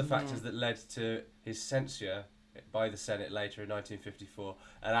was one of the factors that led to his censure by the Senate later in 1954,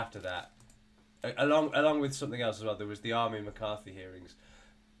 and after that, along with something else as well, there was the Army McCarthy hearings.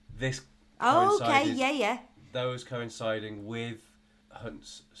 This those coinciding with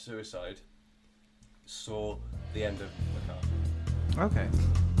Hunt's suicide saw the end of McCarthy. Okay.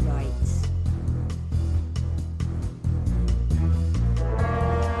 Right.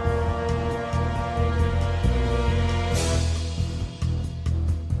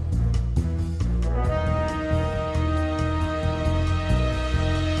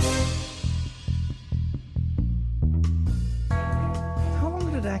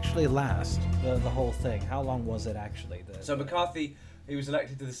 Actually last the whole thing? How long was it actually? So McCarthy, he was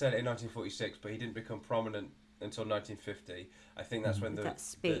elected to the Senate in 1946, but he didn't become prominent until 1950. I think that's when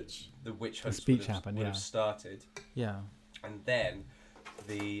the witch hunt would have started. Yeah. And then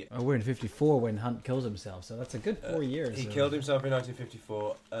we're in 54 when Hunt kills himself, so that's a good 4 years. He killed himself in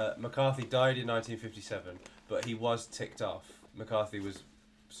 1954. McCarthy died in 1957, but he was ticked off. McCarthy was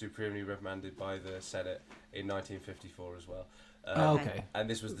supremely reprimanded by the Senate in 1954 as well. Okay. And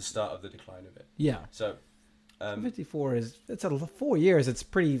this was the start of the decline of it. Yeah. So 54 it's 4 years. It's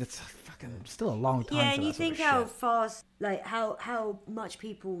fucking still a long time. Yeah, and you think how fast, like how much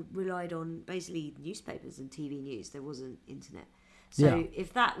people relied on basically newspapers and TV news. There wasn't internet. So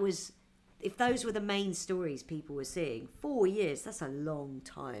if those were the main stories people were seeing, 4 years, that's a long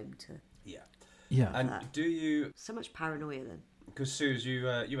time to. Yeah. Yeah. And do you so much paranoia then? Because Suze, you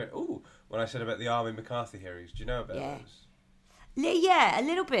went when I said about the Army McCarthy hearings. Do you know about those? Yeah, a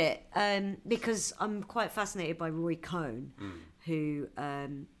little bit, because I'm quite fascinated by Roy Cohn, who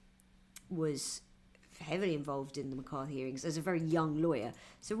was heavily involved in the McCarthy hearings as a very young lawyer.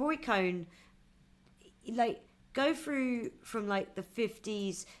 So Roy Cohn, go through from the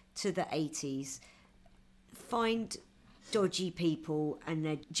 50s to the 80s find dodgy people, and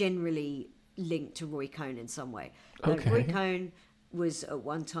they're generally linked to Roy Cohn in some way. Like, Roy Cohn was at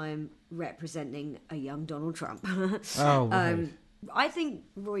one time representing a young Donald Trump. I think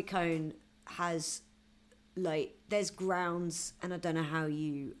Roy Cohn has, like, there's grounds, and I don't know how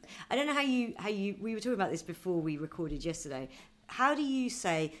you we were talking about this before we recorded yesterday. How do you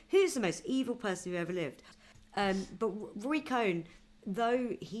say who's the most evil person who ever lived? But Roy Cohn,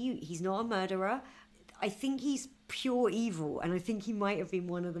 though he's not a murderer, I think he's pure evil, and I think he might have been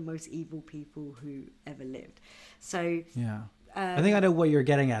one of the most evil people who ever lived. So yeah, I think I know what you're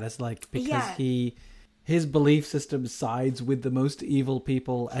getting at. It's like, because his belief system sides with the most evil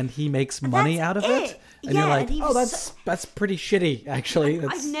people, and he makes money out of it. And you're like, oh, that's pretty shitty, actually.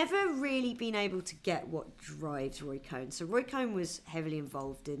 I've never really been able to get what drives Roy Cohn. So Roy Cohn was heavily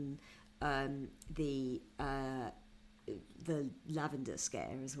involved in the lavender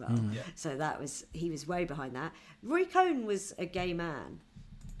scare as well. So he was way behind that. Roy Cohn was a gay man.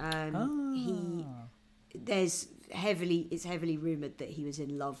 It's heavily rumoured that he was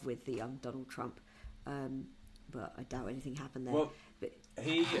in love with the young Donald Trump. But I doubt anything happened there. Well, but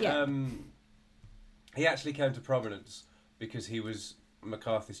he actually came to prominence because he was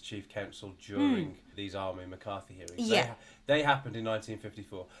McCarthy's chief counsel during these Army McCarthy hearings. Yeah. They happened in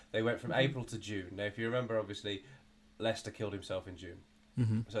 1954. They went from April to June. Now, if you remember, obviously, Lester killed himself in June.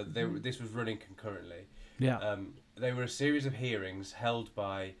 So this was running concurrently. Yeah. They were a series of hearings held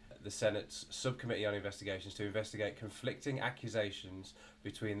by the Senate's Subcommittee on Investigations to investigate conflicting accusations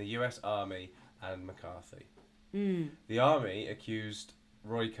between the US Army and McCarthy. The Army accused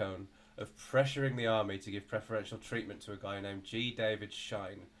Roy Cohn of pressuring the Army to give preferential treatment to a guy named G. David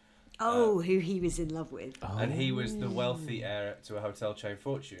Shine. Who he was in love with. And he was the wealthy heir to a hotel chain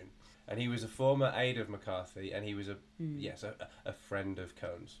fortune. And he was a former aide of McCarthy, and he was a friend of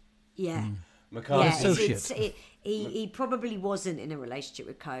Cohn's. Yeah. McCarthy. He probably wasn't in a relationship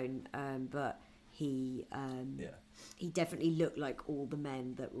with Cohn, but he definitely looked like all the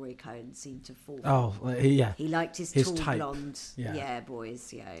men that Roy Cohn seemed to fall for. He liked his tall type. blonde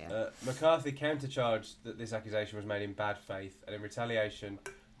boys. McCarthy countercharged that this accusation was made in bad faith and in retaliation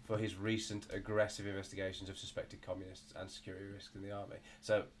for his recent aggressive investigations of suspected communists and security risks in the army.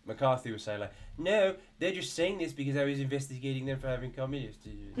 So McCarthy was saying, like, no, they're just saying this because I was investigating them for having communists.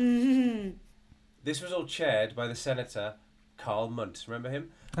 This was all chaired by the Senator Carl Muntz. Remember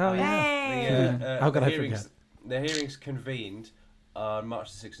him? Oh, yeah. How could I forget? The hearings convened on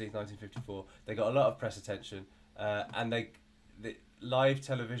March the 16th, 1954. They got a lot of press attention, and the live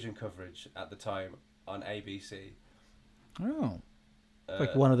television coverage at the time on ABC. Oh.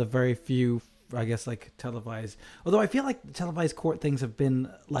 Like one of the very few, I guess, like televised. Although I feel like the televised court things have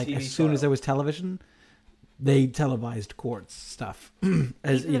been like TV as soon as there was television, they televised court stuff. People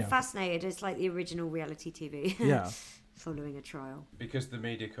are fascinated. It's like the original reality TV. Yeah. Following a trial. Because the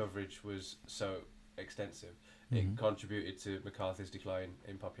media coverage was so extensive, it contributed to McCarthy's decline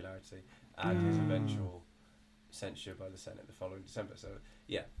in popularity and his eventual censure by the Senate the following December. So,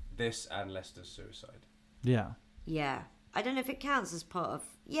 yeah, this and Lester's suicide. Yeah. Yeah. I don't know if it counts as part of...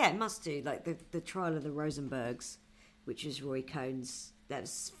 Yeah, it must do. Like the trial of the Rosenbergs, which was Roy Cohn's... That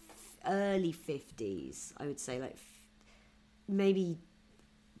was early 50s, I would say, like maybe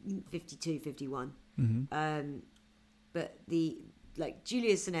 52, 51. But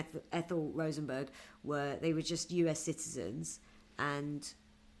Julius and Ethel Rosenberg were just US citizens, and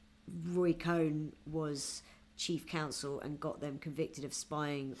Roy Cohn was chief counsel and got them convicted of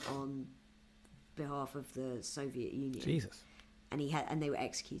spying on behalf of the Soviet Union. Jesus. And they were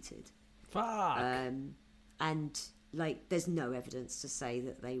executed. Fuck. And like, there's no evidence to say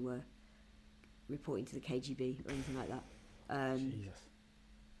that they were reporting to the KGB or anything like that. Jesus.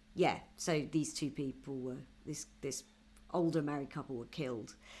 Yeah. So these two people were this older married couple were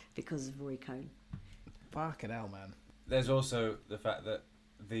killed because of Roy Cohn. Fucking hell, man. There's also the fact that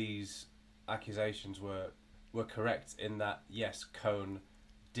these accusations were correct in that, yes, Cohn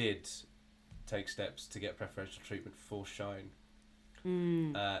did take steps to get preferential treatment for Shine.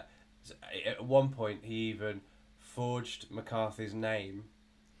 At one point, he even forged McCarthy's name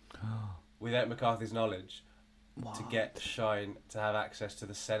without McCarthy's knowledge to get Shine to have access to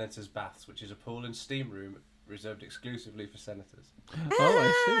the Senator's Baths, which is a pool and steam room reserved exclusively for senators. Oh,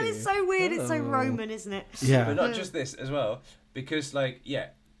 I see. It's so weird. It's so Roman, isn't it? Yeah. But not just this as well, because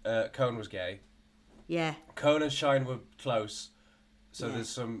Cohn was gay. Yeah. Cohn and Shine were close, so there's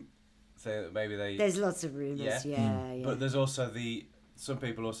some thing that maybe they... There's lots of rumours, yeah. But there's also some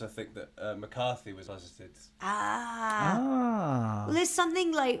people also think that McCarthy was closeted. Well, there's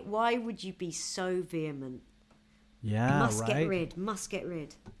something like, why would you be so vehement Yeah, Must right. get rid.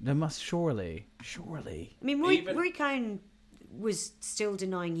 They must surely. I mean, Roy Cohn was still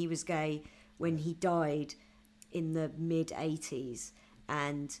denying he was gay when he died in the mid-80s,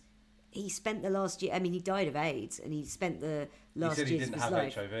 and he spent the last year. I mean, he died of AIDS, and he spent the last years of his life.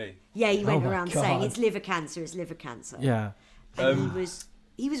 He said he didn't have HIV. Yeah, he went my around God. saying it's liver cancer. Yeah. And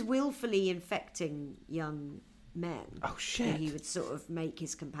he was willfully infecting young men. Oh, shit. Who he would sort of make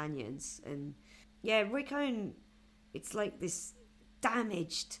his companions. And yeah, Roy Cohn, it's like this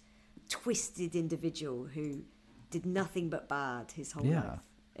damaged, twisted individual who did nothing but bad his whole Yeah.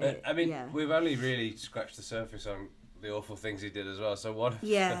 life. I mean, we've only really scratched the surface on the awful things he did as well. So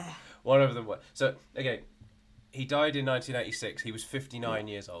one of them. So okay, he died in 1986. He was 59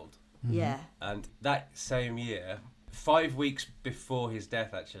 years old. Yeah. And that same year, 5 weeks before his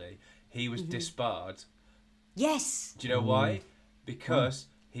death, actually, he was disbarred. Yes. Do you know why? Because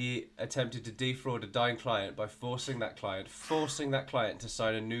he attempted to defraud a dying client by forcing that client to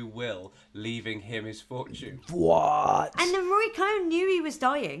sign a new will, leaving him his fortune. What? And then Roy Cohn knew he was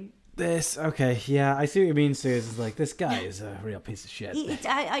dying. Okay, yeah, I see what you mean, Sue. It's like, this guy is a real piece of shit.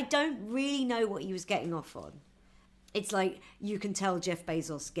 I don't really know what he was getting off on. It's like, you can tell Jeff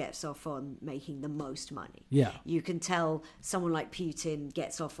Bezos gets off on making the most money. Yeah. You can tell someone like Putin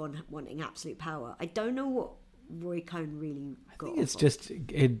gets off on wanting absolute power. I don't know what Roy Cohn really got off on. It's just,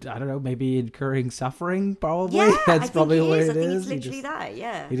 I don't know, maybe incurring suffering, probably. Yeah, That's I think probably it what is. it I think is. it's literally that,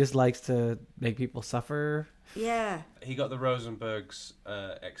 yeah. He just likes to make people suffer. Yeah. He got the Rosenbergs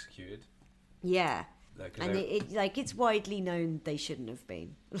executed. Yeah. Like, And it's widely known they shouldn't have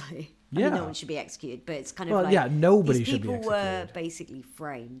been. I Yeah. mean, no one should be executed, but it's kind of Well, like, yeah, nobody these should be people were executed. basically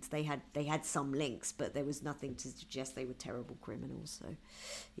framed. They had some links, but there was nothing to suggest they were terrible criminals. So,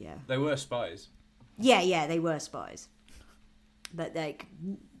 yeah, they were spies. yeah, they were spies. But like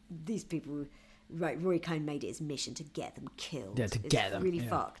these people, right? Roy Cohn made it his mission to get them killed. Yeah, to It's get them, really yeah.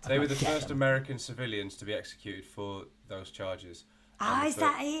 fucked. They were the first American civilians to be executed for those charges. And the Is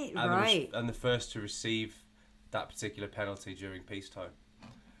that it? and Right. and the first to receive that particular penalty during peacetime.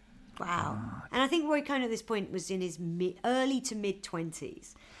 Wow. And I think Roy Cohn at this point was in his early to mid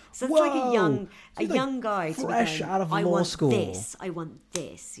 20s. So it's Whoa. like a young He's like guy to be fresh going, out of I law want school." this. I want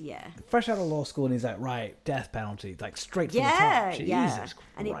this. Yeah. Fresh out of law school, and he's like, right, death penalty, like straight to the Yeah, top. Jesus yeah. Christ.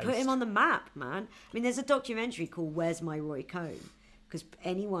 And it put him on the map, man. I mean, there's a documentary called Where's My Roy Cohn? Because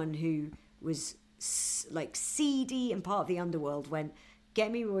anyone who was like seedy and part of the underworld went,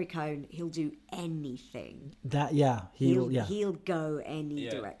 get me Roy Cohn, he'll do anything. That, yeah, He'll go any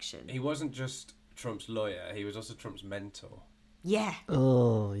Yeah. direction. He wasn't just Trump's lawyer; he was also Trump's mentor. Yeah.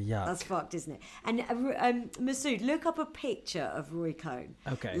 Oh, yeah. That's fucked, isn't it? And Masood, look up a picture of Roy Cohn.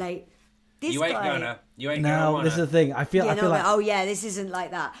 Okay. Like this You ain't guy. gonna. You ain't gonna No, wanna. this is the thing. I feel Yeah, like oh yeah, this isn't like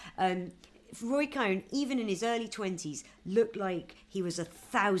that. Roy Cohn, even in his early 20s, looked like he was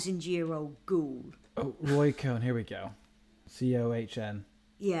 1,000-year-old ghoul. oh, Roy Cohn. Here we go. Cohn.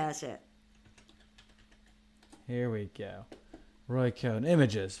 Yeah, that's it. Here we go. Roy Cohn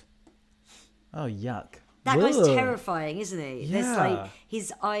images. Oh, yuck. That guy's Whoa. terrifying, isn't he? There's Yeah. like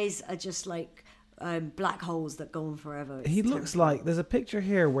his eyes are just like black holes that go on forever. It's He looks terrifying. like, there's a picture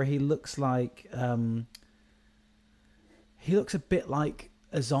here where he looks like, he looks a bit like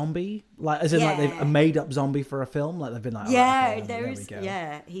a zombie, like as in like they've Yeah. a made up zombie for a film, like they've been like, Yeah, okay, there we is. go.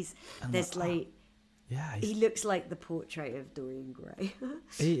 Yeah, there's like Yeah, he looks like the portrait of Dorian Gray.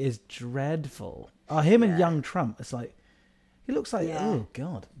 he is dreadful. Oh, him and young Trump, it's like, he looks like, Yeah. oh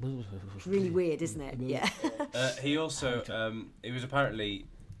god, Really weird, isn't it? Yeah. He also he was apparently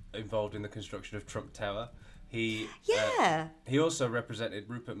involved in the construction of Trump Tower. He he also represented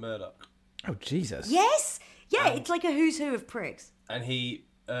Rupert Murdoch, oh Jesus, Yes. Yeah, it's like a who's who of pricks. and he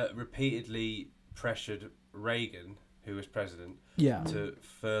repeatedly pressured Reagan, who was president, Yeah. to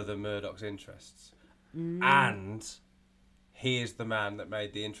further Murdoch's interests. And he is the man that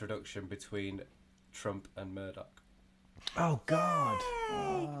made the introduction between Trump and Murdoch. oh god,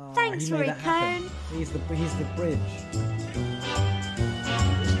 Thanks, he made Roy that happen. Cohn. He's the bridge.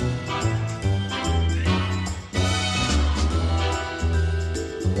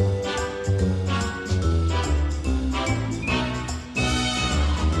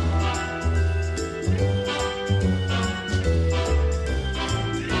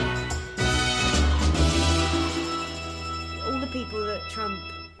 All the people that Trump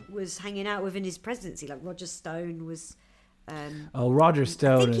was hanging out with in his presidency, like Roger Stone was. Oh, Roger I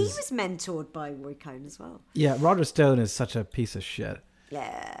Stone think he is was mentored by Roy Cohn as well. yeah, Roger Stone is such a piece of shit.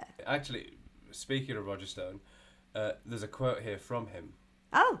 Yeah. Actually, speaking of Roger Stone, there's a quote here from him.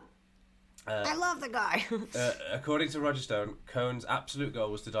 Oh. I love the guy. According to Roger Stone, Cohen's absolute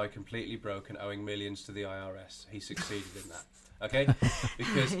goal was to die completely broke and owing millions to the IRS. He succeeded in that. Okay?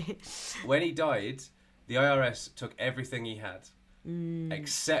 Because when he died, the IRS took everything he had,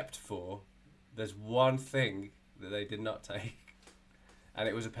 except for there's one thing that they did not take, and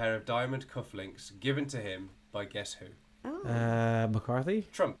it was a pair of diamond cufflinks given to him by guess who? McCarthy?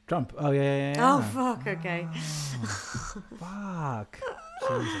 Trump. Oh, yeah. Oh, fuck, okay. Fuck.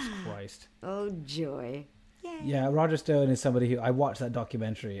 Jesus Christ. Oh, joy. Yeah, Roger Stone is somebody who I watched that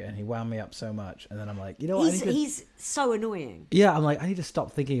documentary and he wound me up so much, and then I'm like, you know what? He's so annoying. Yeah, I'm like, I need to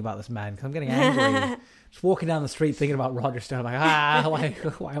stop thinking about this man because I'm getting angry. Just walking down the street thinking about Roger Stone, I'm like,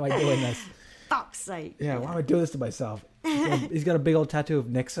 why am I doing this? Fuck's sake. Yeah, why am I doing this to myself? He's got a big old tattoo of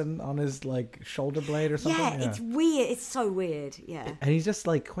Nixon on his like shoulder blade or something. Yeah, it's weird. It's so weird. Yeah. And he's just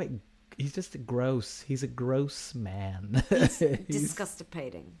like he's just gross. He's a gross man. He's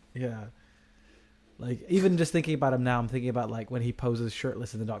disgusting. Yeah. Like, even just thinking about him now, I'm thinking about like when he poses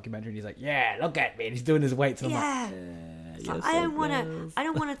shirtless in the documentary and he's like, yeah, look at me. And he's doing his weights. And I'm like, I don't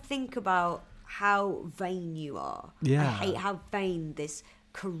want to think about how vain you are. Yeah. I hate how vain this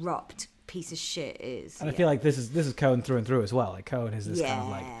corrupt piece of shit is. And I feel like this is Cohen through and through as well. Like Cohen is this kind of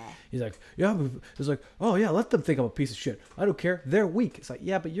like, he's like, yeah, it's like, oh yeah, let them think I'm a piece of shit. I don't care. They're weak. It's like,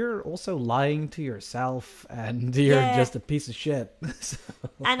 yeah, but you're also lying to yourself and you're just a piece of shit. So.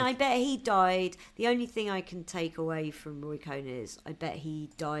 And I bet he died. The only thing I can take away from Roy Cohn is I bet he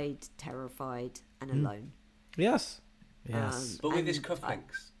died terrified and alone. Yes. But with his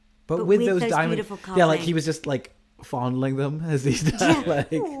cufflinks. But with those diamond, beautiful cufflinks. Yeah, like he was just like fondling them as he's done. Like.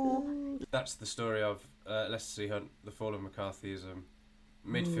 That's the story of Lester C. Hunt, the fall of McCarthyism,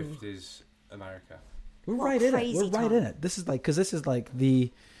 mid-50s America. We're right in it. We're right in it. This is like, because this is like the...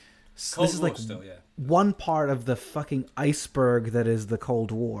 Cold this is War like still, yeah. one part of the fucking iceberg that is the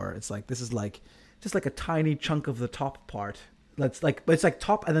Cold War. It's like, this is like, just like a tiny chunk of the top part. It's like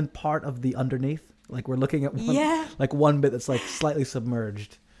top and then part of the underneath. Like we're looking at one bit that's like slightly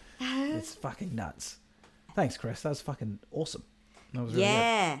submerged. It's fucking nuts. Thanks, Chris. That was fucking awesome. That was really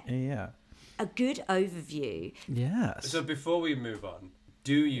good. Yeah. A good overview. Yes. So before we move on,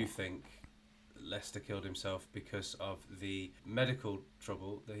 do you think Lester killed himself because of the medical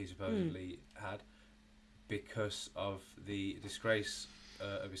trouble that he supposedly had, because of the disgrace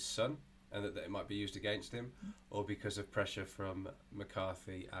of his son, and that it might be used against him, or because of pressure from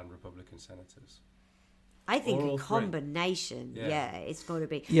McCarthy and Republican senators? I think a combination. Yeah, it's got to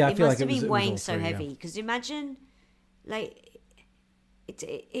be. Yeah, it must have been weighing so heavy. Because imagine, like,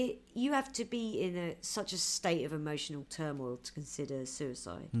 you have to be in such a state of emotional turmoil to consider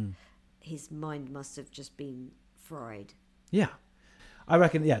suicide. His mind must have just been fried. Yeah. I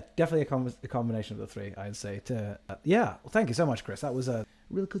reckon, definitely a combination of the three, I'd say. Well, thank you so much, Chris. That was a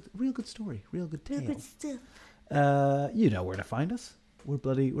real good story, real good tale. Real good stuff. You know where to find us.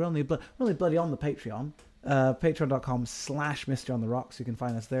 We're only bloody on the Patreon. Patreon.com/Mystery on the Rocks. You can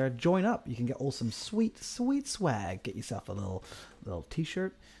find us there. Join up. You can get all some sweet swag. Get yourself a little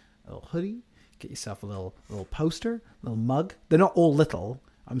t-shirt, a little hoodie. Get yourself a little poster, a little mug. They're not all little.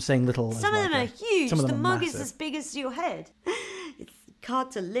 I'm saying little. Some of them are huge. Some of them the are mug massive. is as big as your head. It's hard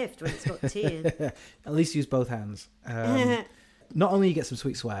to lift when it's got tea in. At least use both hands. Not only you get some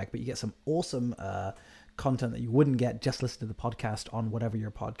sweet swag, but you get some awesome content that you wouldn't get just listening to the podcast on whatever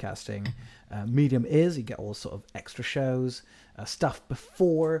your podcasting medium is. You get all sort of extra shows, stuff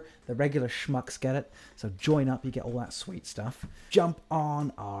before the regular schmucks get it. So join up, you get all that sweet stuff. Jump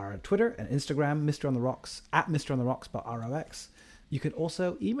on our Twitter and Instagram, Mr. on the Rocks, at Mr. on the Rocks, but ROX. You can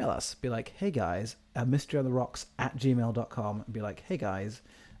also email us, be like, hey guys, mysteryontherocks@gmail.com, and be like, hey guys,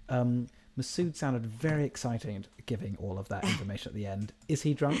 Masood sounded very exciting giving all of that information at the end. Is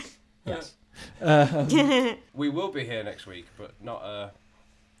he drunk? Yes. We will be here next week, but not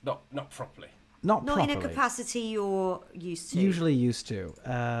properly. Not in properly. a capacity you're used to. Usually used to.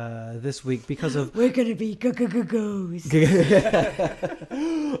 This week, because of... We're going to be go-go-go-goes.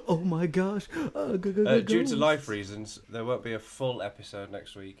 Oh my gosh. Due to life reasons, there won't be a full episode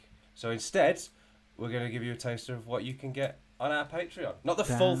next week. So instead, we're going to give you a taster of what you can get on our Patreon. Not the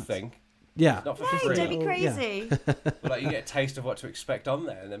full thing. Yeah. Not for Hey, free. don't be crazy. But like, you get a taste of what to expect on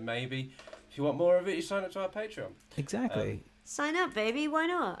there, and then maybe if you want more of it, you sign up to our Patreon. Exactly. Sign up, baby. Why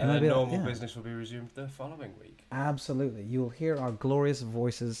not? And then maybe, normal business will be resumed the following week. Absolutely. You will hear our glorious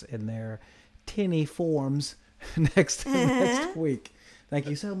voices in their tinny forms next week. Thank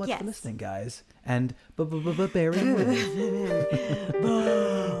you so much for listening, guys. And bearing with us.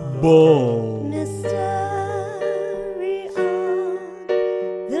 Mystery on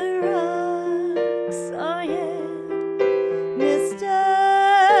the rocks, oh yeah. Mystery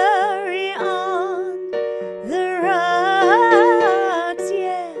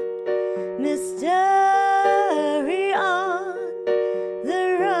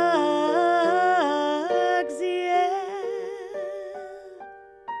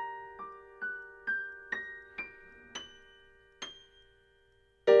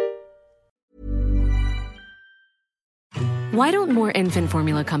Why don't more infant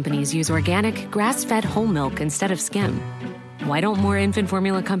formula companies use organic, grass-fed whole milk instead of skim? Why don't more infant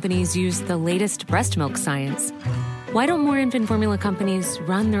formula companies use the latest breast milk science? Why don't more infant formula companies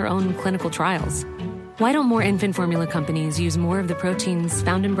run their own clinical trials? Why don't more infant formula companies use more of the proteins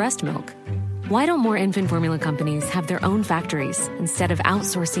found in breast milk? Why don't more infant formula companies have their own factories instead of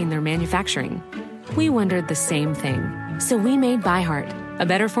outsourcing their manufacturing? We wondered the same thing. So we made ByHeart, a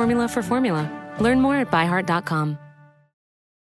better formula for formula. Learn more at byheart.com.